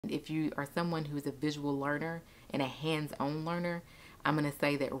And if you are someone who's a visual learner and a hands-on learner, I'm going to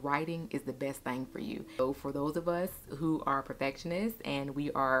say that writing is the best thing for you. So for those of us who are perfectionists and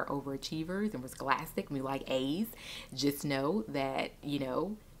we are overachievers and we're scholastic and we like A's, just know that,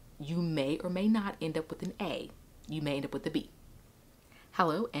 you may or may not end up with an A. You may end up with a B.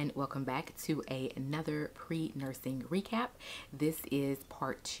 Hello and welcome back to another pre-nursing recap. This is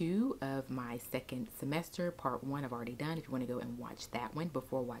part 2 of my second semester. Part 1 I've already done if you want to go and watch that one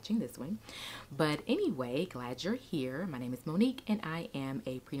before watching this one. But anyway, glad you're here. My name is Monique and I am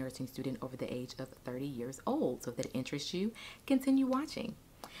a pre-nursing student over the age of 30 years old. So if that interests you, continue watching.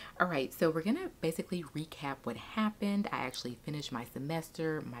 All right, so we're gonna basically recap what happened. I actually finished my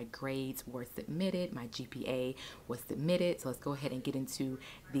semester, my grades were submitted, my GPA was submitted. So let's go ahead and get into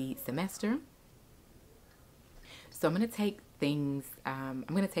the semester. So I'm gonna take things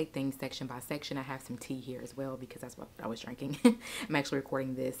section by section. I have some tea here as well because that's what I was drinking. I'm actually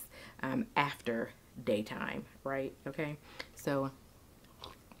recording this after daytime, right? Okay, so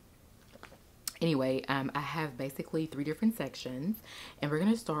anyway, I have basically 3 different sections, and we're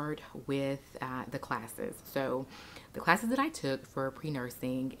going to start with the classes. So the classes that I took for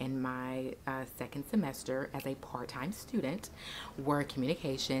pre-nursing in my second semester as a part-time student were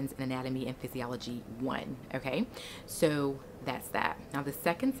Communications and Anatomy and Physiology 1, okay? So that's that. Now the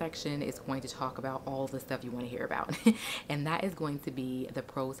second section is going to talk about all the stuff you want to hear about, and that is going to be the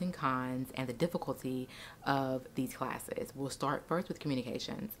pros and cons and the difficulty of these classes. We'll start first with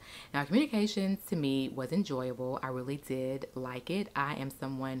communications. Now communications to me was enjoyable. I really did like it. I am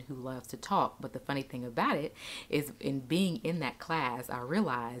someone who loves to talk, but the funny thing about it is in being in that class, I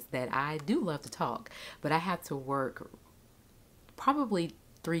realized that I do love to talk, but I have to work probably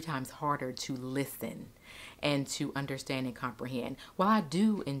 3 times harder to listen and to understand and comprehend. While I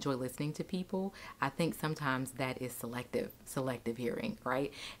do enjoy listening to people, I think sometimes that is selective hearing,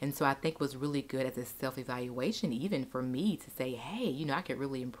 right? And so I think was really good as a self-evaluation, even for me to say, hey, I could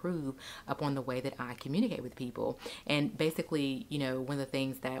really improve upon the way that I communicate with people. And basically, one of the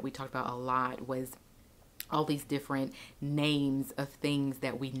things that we talked about a lot was all these different names of things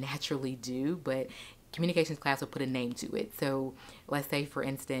that we naturally do, but communications class will put a name to it. So let's say, for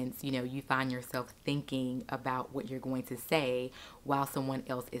instance, you find yourself thinking about what you're going to say while someone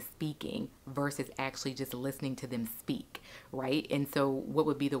else is speaking versus actually just listening to them speak, right? And so what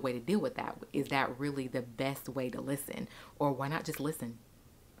would be the way to deal with that? Is that really the best way to listen? Or why not just listen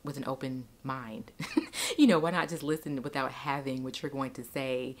with an open mind? Why not just listen without having what you're going to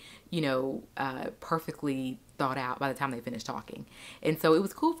say, perfectly thought out by the time they finish talking? And so it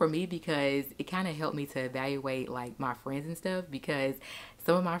was cool for me because it kind of helped me to evaluate like my friends and stuff, because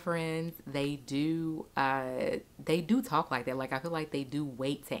some of my friends, they do talk like that. Like I feel like they do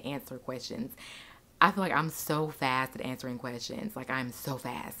wait to answer questions. I feel like I'm so fast at answering questions. Like I'm so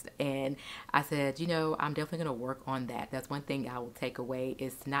fast. And I said, I'm definitely going to work on that. That's one thing I will take away,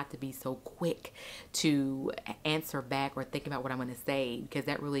 is not to be so quick to answer back or think about what I'm going to say, because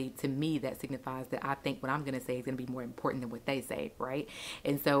that really, to me, that signifies that I think what I'm going to say is going to be more important than what they say, right?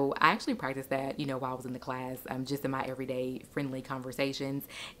 And so I actually practiced that, while I was in the class, just in my everyday friendly conversations.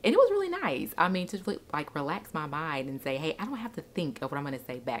 And it was really nice. I mean, to like relax my mind and say, hey, I don't have to think of what I'm going to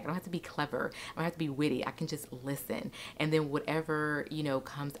say back. I don't have to be clever. I don't have to be witty. I can just listen, and then whatever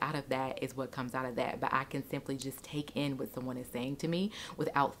comes out of that is what comes out of that. But I can simply just take in what someone is saying to me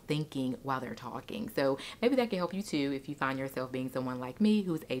without thinking while they're talking. So maybe that can help you too if you find yourself being someone like me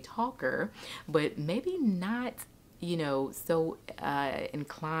who's a talker, but maybe not so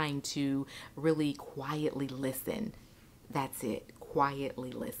inclined to really quietly listen. That's it,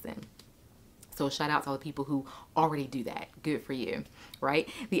 quietly listen. So shout out to all the people who already do that. Good for you, right?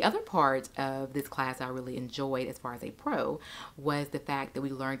 The other part of this class I really enjoyed as far as a pro was the fact that we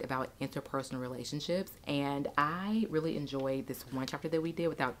learned about interpersonal relationships. And I really enjoyed this one chapter that we did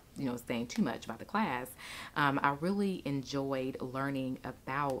without, saying too much about the class. I really enjoyed learning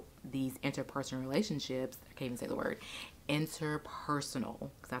about these interpersonal relationships. I can't even say the word.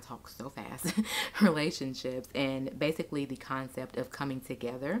 Interpersonal, because I talk so fast, relationships, and basically the concept of coming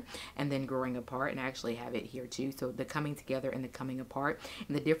together and then growing apart. And I actually have it here too. So the coming together and the coming apart,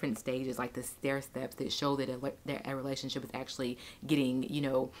 and the different stages, like the stair steps that show that a relationship is actually getting,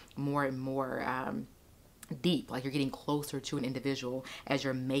 more and more deep, like you're getting closer to an individual as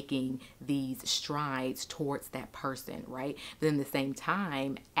you're making these strides towards that person, right? But then at the same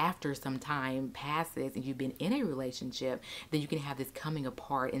time, after some time passes and you've been in a relationship, then you can have this coming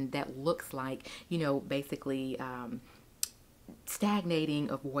apart, and that looks like, basically stagnating,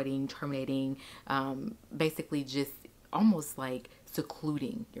 avoiding, terminating, basically just almost like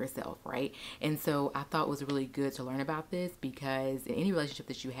secluding yourself, right? And so I thought it was really good to learn about this, because in any relationship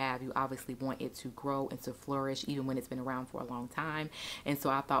that you have, you obviously want it to grow and to flourish even when it's been around for a long time. And so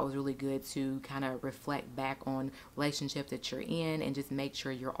I thought it was really good to kind of reflect back on relationships that you're in and just make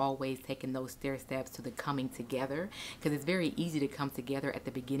sure you're always taking those stair steps to the coming together, because it's very easy to come together at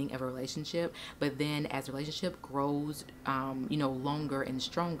the beginning of a relationship, but then as the relationship grows, longer and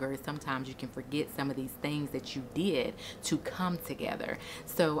stronger, sometimes you can forget some of these things that you did to come together.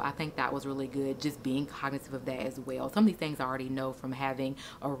 So I think that was really good, just being cognizant of that as well. Some of these things I already know from having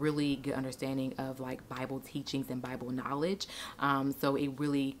a really good understanding of like Bible teachings and Bible knowledge. So it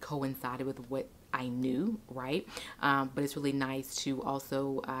really coincided with what I knew, right? But it's really nice to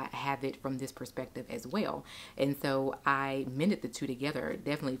also have it from this perspective as well. And so I mended the two together,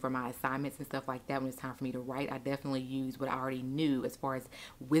 definitely for my assignments and stuff like that. When it's time for me to write, I definitely use what I already knew as far as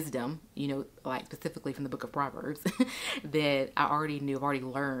wisdom, like specifically from the book of Proverbs that I already knew, I've already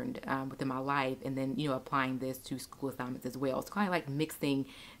learned within my life. And then, applying this to school assignments as well. It's kind of like mixing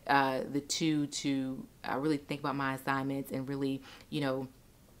the two to really think about my assignments and really,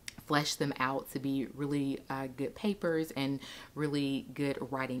 flesh them out to be really good papers and really good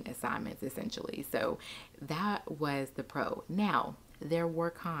writing assignments, essentially. So that was the pro. Now, there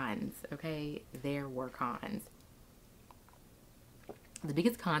were cons, okay? There were cons. The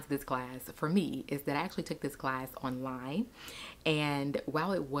biggest con to this class for me is that I actually took this class online, and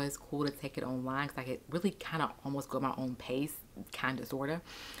while it was cool to take it online because I could really kind of almost go at my own pace, kind of, sort of,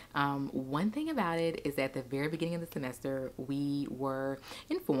 one thing about it is that at the very beginning of the semester, we were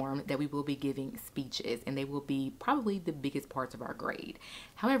informed that we will be giving speeches, and they will be probably the biggest parts of our grade.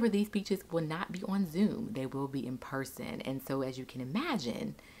 However, these speeches will not be on Zoom. They will be in person. And so as you can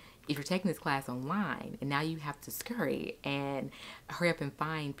imagine, if you're taking this class online and now you have to scurry and hurry up and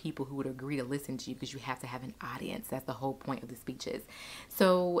find people who would agree to listen to you, because you have to have an audience. That's the whole point of the speeches.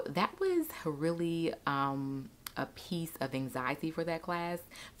 So that was really a piece of anxiety for that class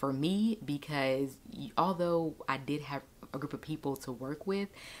for me, because although I did have a group of people to work with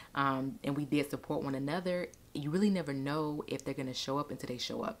and we did support one another, you really never know if they're going to show up until they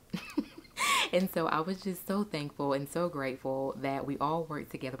show up. And so I was just so thankful and so grateful that we all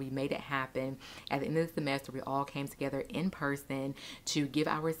worked together. We made it happen. At the end of the semester, we all came together in person to give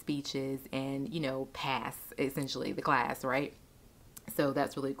our speeches and, pass essentially the class, right? So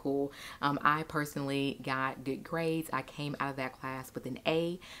that's really cool. I personally got good grades. I came out of that class with an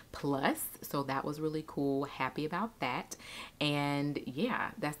A+, so that was really cool. Happy about that. And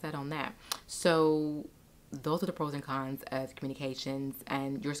yeah, that's that on that. So those are the pros and cons of communications,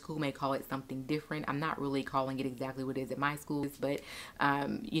 and your school may call it something different. I'm not really calling it exactly what it is at my school, but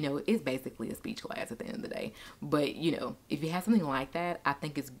it's basically a speech class at the end of the day. But if you have something like that, I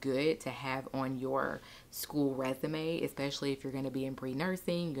think it's good to have on your school resume, especially if you're going to be in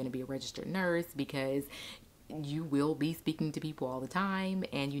pre-nursing, you're going to be a registered nurse, because you will be speaking to people all the time,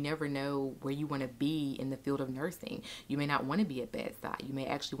 and you never know where you want to be in the field of nursing. You may not want to be at bedside. You may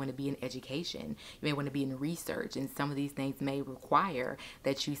actually want to be in education. You may want to be in research, and some of these things may require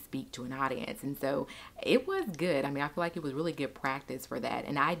that you speak to an audience. And so it was good. I mean, I feel like it was really good practice for that.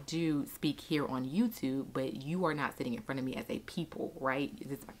 And I do speak here on YouTube, but you are not sitting in front of me as a people, right?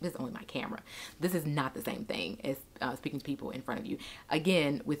 This is only my camera. This is not the same thing as speaking to people in front of you.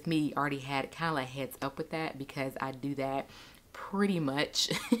 Again, with me, already had kind of a heads up with that, because I do that pretty much,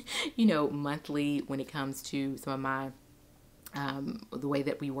 monthly when it comes to some of my, the way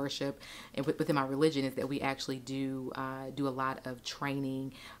that we worship and within my religion, is that we actually do a lot of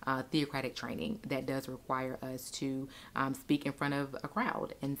training, theocratic training that does require us to speak in front of a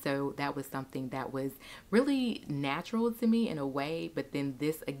crowd. And so that was something that was really natural to me in a way, but then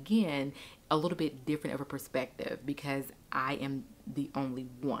this again, a little bit different of a perspective, because I am the only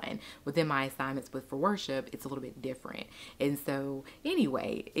one within my assignments, but for worship it's a little bit different. And so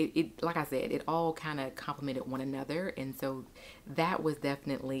anyway, it like I said, it all kind of complemented one another. And so that was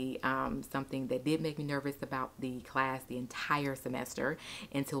definitely something that did make me nervous about the class the entire semester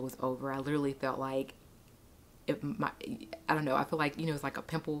until it was over. I literally felt like I don't know, I feel like, it's like a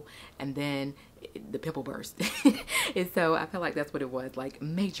pimple, and then the pimple burst. And so I feel like that's what it was, like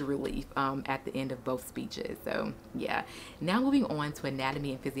major relief at the end of both speeches. So yeah, now moving on to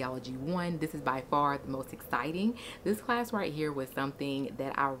Anatomy and Physiology 1. This is by far the most exciting. This class right here was something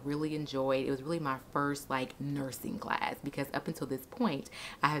that I really enjoyed. It was really my first like nursing class, because up until this point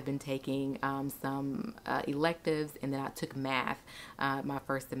I have been taking some electives, and then I took math my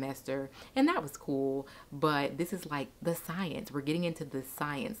first semester, and that was cool. But this is like the science. We're getting into the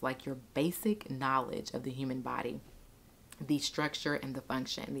science, like your basic knowledge of the human body. the structure and the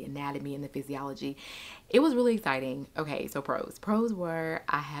function, the anatomy and the physiology. It was really exciting. Okay, so pros. Pros were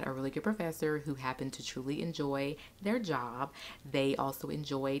I had a really good professor who happened to truly enjoy their job. They also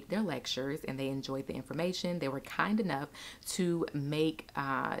enjoyed their lectures and they enjoyed the information. They were kind enough to make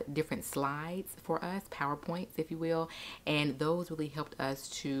different slides for us, PowerPoints, if you will, and those really helped us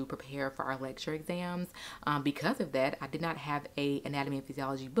to prepare for our lecture exams. Because of that, I did not have a anatomy and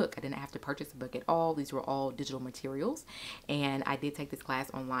physiology book. I didn't have to purchase a book at all. These were all digital materials, and I did take this class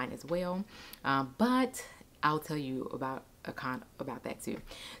online as well. But I'll tell you about about that too.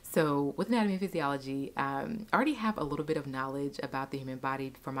 So with anatomy and physiology, I already have a little bit of knowledge about the human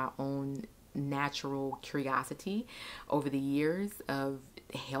body from my own natural curiosity over the years of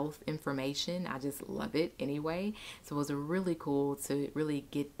health information. I just love it anyway. So it was really cool to really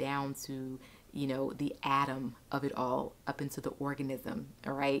get down to, you know, the atom of it all, up into the organism,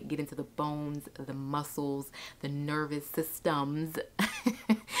 all right? Get into the bones, the muscles, the nervous systems,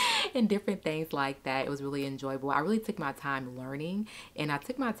 and different things like that. It was really enjoyable. I really took my time learning, and I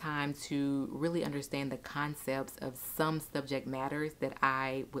took my time to really understand the concepts of some subject matters that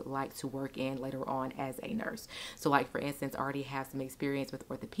I would like to work in later on as a nurse. So like, for instance, I already have some experience with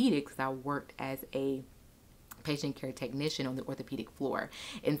orthopedics. I worked as a patient care technician on the orthopedic floor.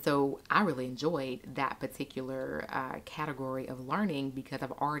 And so I really enjoyed that particular category of learning because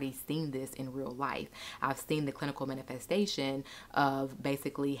I've already seen this in real life. I've seen the clinical manifestation of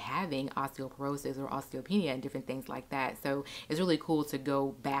basically having osteoporosis or osteopenia and different things like that. So it's really cool to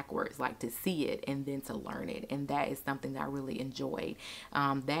go backwards, like to see it and then to learn it. And that is something that I really enjoyed.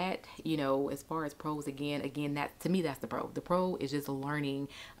 That, you know, as far as pros, again, that to me, that's the pro. The pro is just learning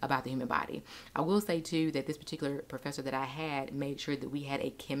about the human body. I will say too that this particular professor that I had made sure that we had a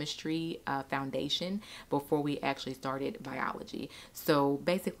chemistry foundation before we actually started biology. So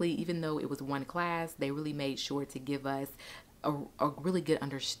basically, even though it was one class, they really made sure to give us a really good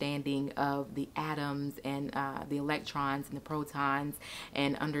understanding of the atoms and the electrons and the protons,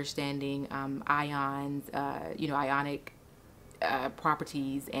 and understanding ions, you know, ionic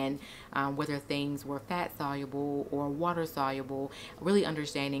properties, and whether things were fat soluble or water soluble, really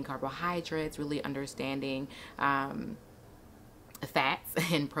understanding carbohydrates, really understanding fats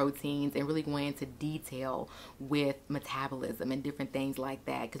and proteins, and really going into detail with metabolism and different things like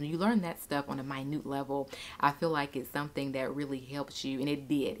that. Because when you learn that stuff on a minute level, I feel like it's something that really helps you, and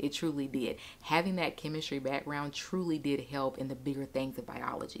it truly did. Having that chemistry background truly did help in the bigger things of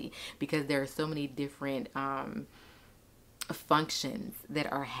biology, because there are so many different functions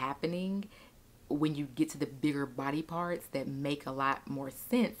that are happening when you get to the bigger body parts that make a lot more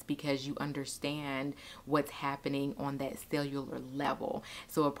sense, because you understand what's happening on that cellular level.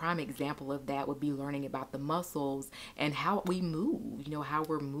 So a prime example of that would be learning about the muscles and how we move, you know, how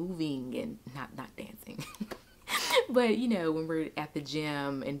we're moving, and not dancing. But, you know, when we're at the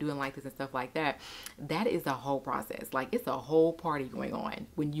gym and doing like this and stuff like that, that is a whole process. Like, it's a whole party going on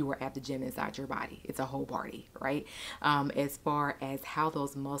when you are at the gym inside your body. It's a whole party, right? As far as how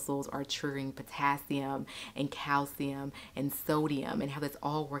those muscles are triggering potassium and calcium and sodium, and how that's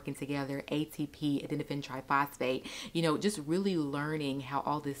all working together, ATP, adenosine triphosphate, you know, just really learning how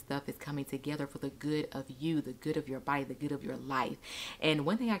all this stuff is coming together for the good of you, the good of your body, the good of your life. And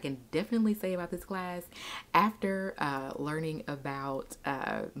one thing I can definitely say about this class, after learning about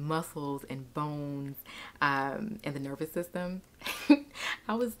muscles and bones and the nervous system,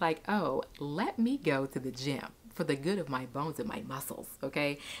 I was like, oh, let me go to the gym for the good of my bones and my muscles,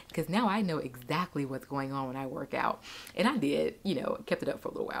 okay? Because now I know exactly what's going on when I work out. And I did, you know, kept it up for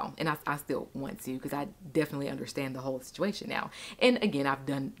a little while. And I still want to, because I definitely understand the whole situation now. And again, I've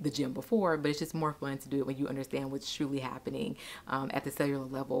done the gym before, but it's just more fun to do it when you understand what's truly happening at the cellular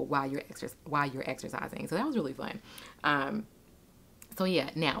level while you're exercising. So that was really fun. So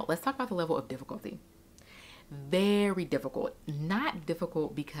yeah, now let's talk about the level of difficulty. Very difficult. Not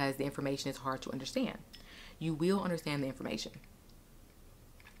difficult because the information is hard to understand. You will understand the information.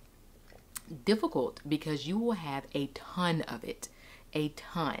 Difficult because you will have a ton of it. A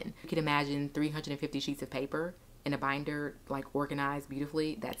ton. You can imagine 350 sheets of paper in a binder, like organized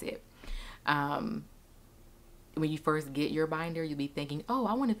beautifully. That's it. When you first get your binder, you'll be thinking, oh,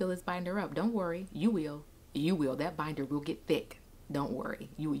 I want to fill this binder up. Don't worry. You will. You will. That binder will get thick. Don't worry.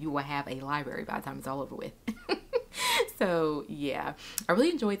 You will have a library by the time it's all over with. So yeah, I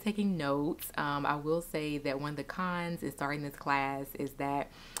really enjoyed taking notes. I will say that one of the cons in starting this class is that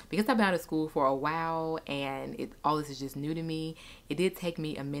because I've been out of school for a while and all this is just new to me, it did take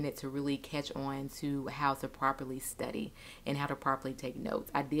me a minute to really catch on to how to properly study and how to properly take notes.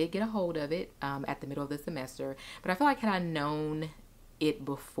 I did get a hold of it at the middle of the semester, but I feel like had I known it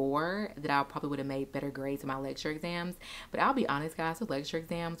before, that I probably would have made better grades in my lecture exams. But I'll be honest, guys, those lecture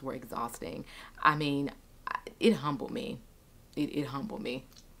exams were exhausting. I mean, it humbled me. It humbled me.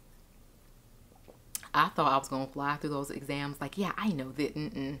 I thought I was going to fly through those exams. Like, yeah, I know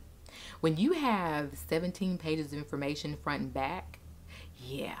that. When you have 17 pages of information front and back,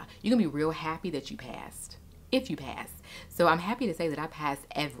 yeah, you're going to be real happy that you passed. If you pass. So I'm happy to say that I passed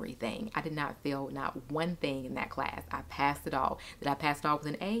everything. I did not fail not one thing in that class. I passed it all. Did I pass it all with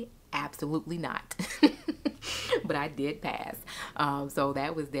an A? Absolutely not. But I did pass. So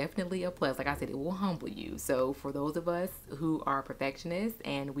that was definitely a plus. Like I said, it will humble you. So for those of us who are perfectionists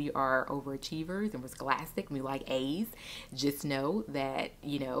and we are overachievers and we're scholastic and we like A's, just know that,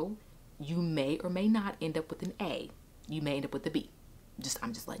 you know, you may or may not end up with an A. You may end up with a B.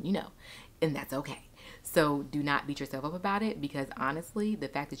 I'm just letting you know. And that's okay. So do not beat yourself up about it, because honestly, the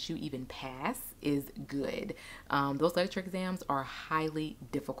fact that you even pass is good. Those lecture exams are highly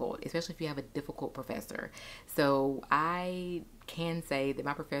difficult, especially if you have a difficult professor. So I can say that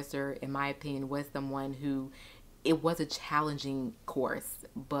my professor, in my opinion, was someone who, it was a challenging course,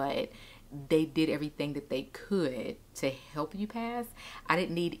 but they did everything that they could to help you pass. I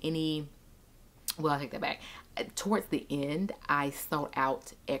didn't need any, well, I'll take that back. Towards the end, I sought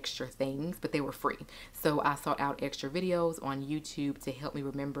out extra things, but they were free. So I sought out extra videos on YouTube to help me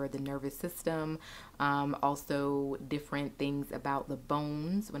remember the nervous system. Also different things about the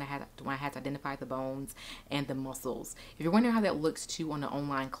bones when I had to identify the bones and the muscles. If you're wondering how that looks too on an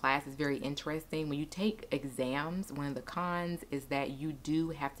online class, it's very interesting. When you take exams, one of the cons is that you do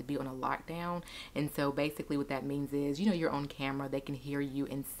have to be on a lockdown. And so basically what that means is, you know, you're on camera, they can hear you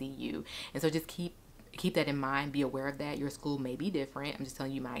and see you. And so just keep that in mind. Be aware of that. Your school may be different. I'm just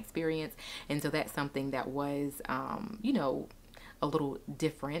telling you my experience. And so that's something that was, you know, a little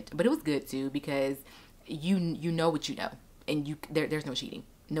different, but it was good too, because you know what you know, and there's no cheating.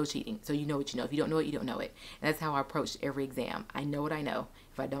 No cheating. So you know what you know. If you don't know it, you don't know it. And that's how I approached every exam. I know what I know.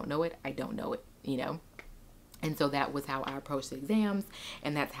 If I don't know it, I don't know it, you know. And so that was how I approached the exams,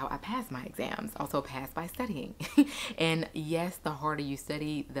 and that's how I passed my exams. Also passed by studying. And yes, the harder you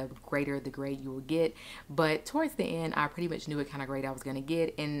study, the greater the grade you will get. But towards the end, I pretty much knew what kind of grade I was going to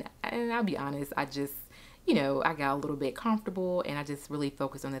get. And I'll be honest, I just, you know, I got a little bit comfortable, and I just really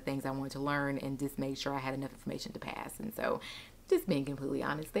focused on the things I wanted to learn and just made sure I had enough information to pass. And so just being completely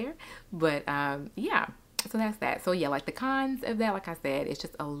honest there. But yeah. So that's that. So yeah, like the cons of that, like I said, it's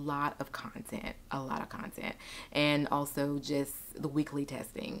just a lot of content, and also just the weekly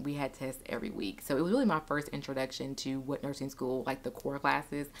testing. We had tests every week. So it was really my first introduction to what nursing school, like the core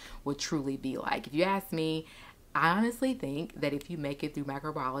classes, would truly be like. If you ask me, I honestly think that if you make it through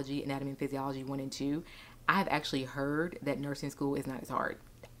microbiology, anatomy and physiology 1 and 2, I've actually heard that nursing school is not as hard.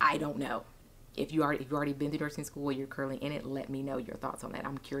 I don't know. If you've already been to nursing school, you're currently in it, let me know your thoughts on that.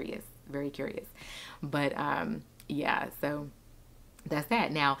 I'm curious, very curious. But yeah, so that's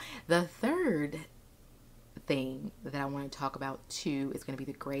that. Now, the third thing that I want to talk about too is going to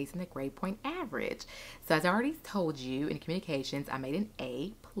be the grades and the grade point average. So as I already told you, in communications, I made an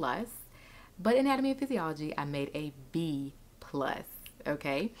A+, but in anatomy and physiology, I made a B+.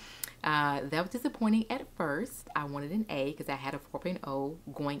 Okay, that was disappointing at first. I wanted an A because I had a 4.0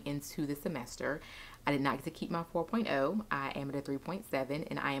 going into the semester. I did not get to keep my 4.0. I am at a 3.7,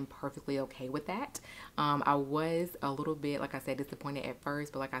 and I am perfectly okay with that. I was a little bit, like I said, disappointed at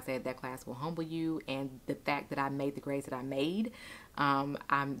first, but like I said, that class will humble you, and the fact that I made the grades that I made, I'm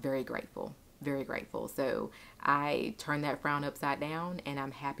very grateful. Very grateful. So I turned that frown upside down, and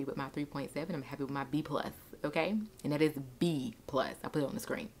I'm happy with my 3.7. I'm happy with my B+. Okay, and that is B+. I put it on the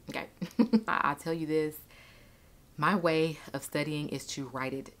screen. Okay. I'll tell you this. My way of studying is to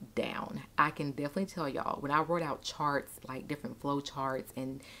write it down. I can definitely tell y'all, when I wrote out charts, like different flow charts,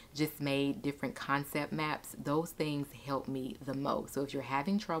 and just made different concept maps, those things help me the most. So if you're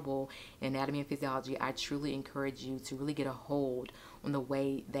having trouble in anatomy and physiology, I truly encourage you to really get a hold on the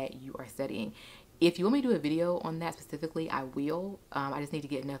way that you are studying. If you want me to do a video on that specifically, I will. I just need to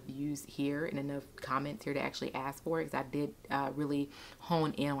get enough views here and enough comments here to actually ask for it, because I did really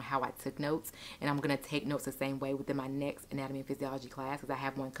hone in on how I took notes. And I'm going to take notes the same way within my next anatomy and physiology class, because I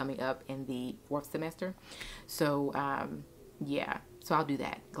have one coming up in the 4th semester. So, yeah. So I'll do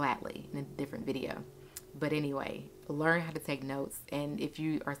that gladly in a different video. But anyway, learn how to take notes. And if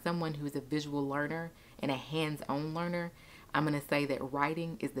you are someone who's a visual learner and a hands-on learner, I'm going to say that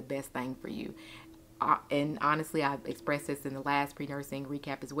writing is the best thing for you. And honestly, I've expressed this in the last pre-nursing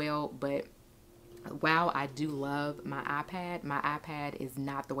recap as well, but while I do love my iPad is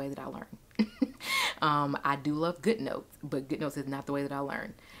not the way that I learn. I do love GoodNotes, but GoodNotes is not the way that I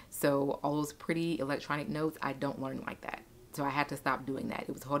learn. So all those pretty electronic notes, I don't learn like that. So I had to stop doing that.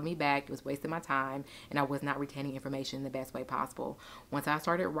 It was holding me back. It was wasting my time, and I was not retaining information in the best way possible. Once I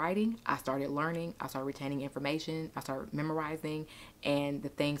started writing, I started learning. I started retaining information. I started memorizing, and the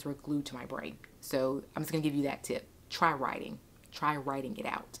things were glued to my brain. So I'm just going to give you that tip. Try writing. Try writing it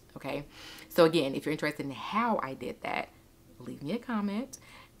out, okay? So again, if you're interested in how I did that, leave me a comment,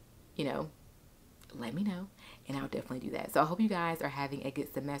 let me know, and I'll definitely do that. So I hope you guys are having a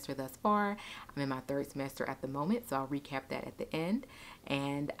good semester thus far. I'm in my 3rd semester at the moment, so I'll recap that at the end.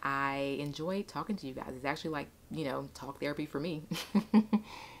 And I enjoyed talking to you guys. It's actually like, talk therapy for me.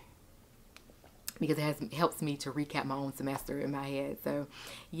 Because it helps me to recap my own semester in my head. So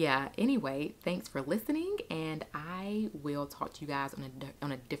yeah, anyway, thanks for listening, and I will talk to you guys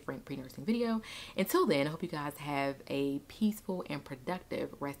on a different pre-nursing video. Until then, I hope you guys have a peaceful and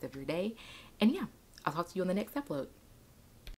productive rest of your day. And yeah, I'll talk to you on the next upload.